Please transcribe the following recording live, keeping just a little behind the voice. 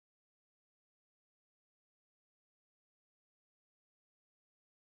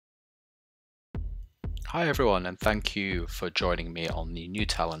Hi everyone, and thank you for joining me on the New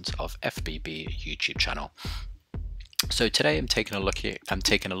Talents of FBB YouTube channel. So today I'm taking a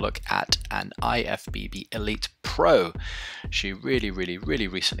look at an IFBB Elite Pro. She really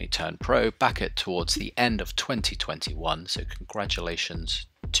recently turned pro towards the end of 2021. So congratulations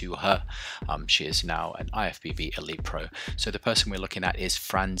to her. She is now an IFBB Elite Pro. So the person we're looking at is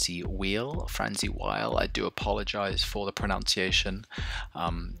Franzi Weil. I do apologize for the pronunciation.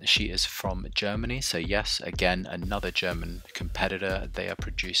 She is from Germany. So yes, again, another German competitor. They are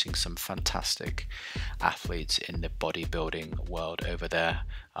producing some fantastic athletes in the bodybuilding world over there.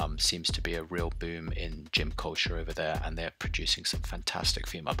 Seems to be a real boom in gym culture over there, and they're producing some fantastic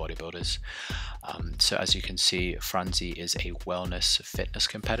female bodybuilders. So as you can see, Franzi is a wellness fitness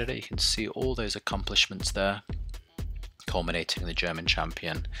competitor. You can see all those accomplishments there, culminating in the German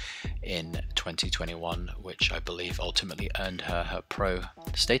champion in 2021, which I believe ultimately earned her her pro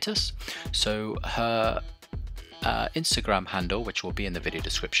status. So her Instagram handle, which will be in the video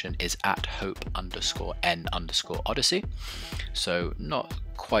description, is at hope_n_odyssey. So not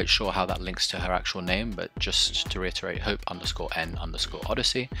quite sure how that links to her actual name, but just to reiterate,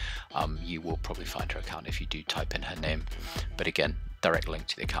 hope_n_odyssey. You will probably find her account if you do type in her name, but again, direct link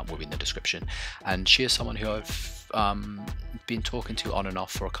to the account will be in the description. And she is someone who I've been talking to on and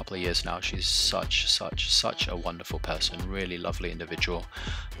off for a couple of years now. She's such a wonderful person, really lovely individual,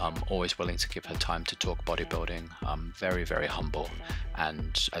 always willing to give her time to talk bodybuilding, very humble,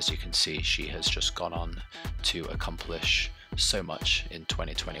 and as you can see, she has just gone on to accomplish so much in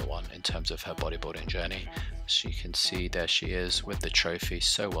 2021 in terms of her bodybuilding journey. So you can see there she is with the trophy,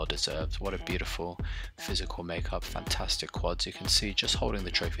 so well deserved. What a beautiful physical makeup, fantastic quads. You can see just holding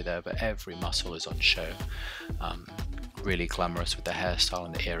the trophy there, but every muscle is on show. Really glamorous with the hairstyle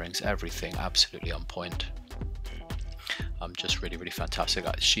and the earrings, everything absolutely on point. Just really fantastic.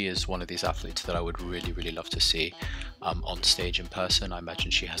 She is one of these athletes that I would really love to see on stage in person. I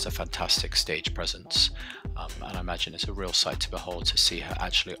imagine she has a fantastic stage presence, and I imagine it's a real sight to behold to see her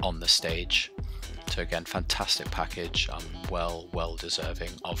actually on the stage. So again, fantastic package, well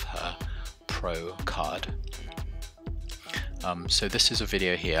deserving of her pro card. So this is a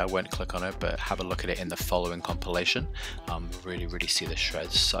video here. I won't click on it, but have a look at it in the following compilation. Really see the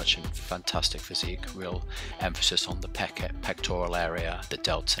shreds. Such a fantastic physique, real emphasis on the pectoral area, the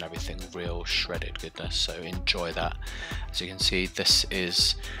delts and everything, real shredded goodness. So enjoy that. As you can see, this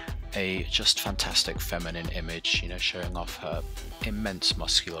is a just fantastic feminine image, you know, showing off her immense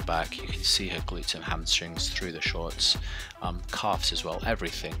muscular back. You can see her glutes and hamstrings through the shorts, calves as well,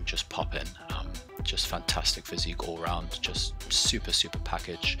 everything just popping. Just fantastic physique all round, just super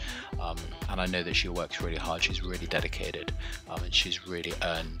package, and I know that she works really hard. She's really dedicated, and she's really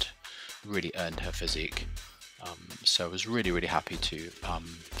earned her physique. So I was really happy to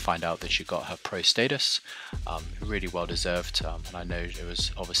find out that she got her pro status. Really well deserved, and I know it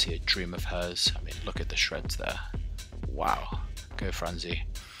was obviously a dream of hers. I mean, look at the shreds there. Wow, go Franzi.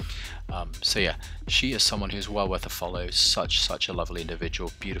 So yeah, she is someone who's well worth a follow. Such a lovely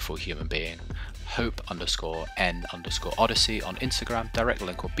individual, beautiful human being. Hope_n_odyssey on Instagram. Direct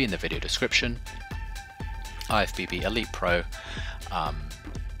link will be in the video description. IFBB Elite Pro.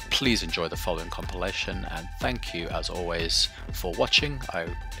 Please enjoy the following compilation, and thank you as always for watching. I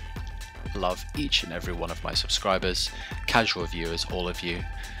love each and every one of my subscribers, casual viewers, all of you.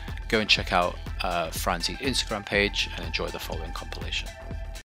 Go and check out Franzi's Instagram page and enjoy the following compilation.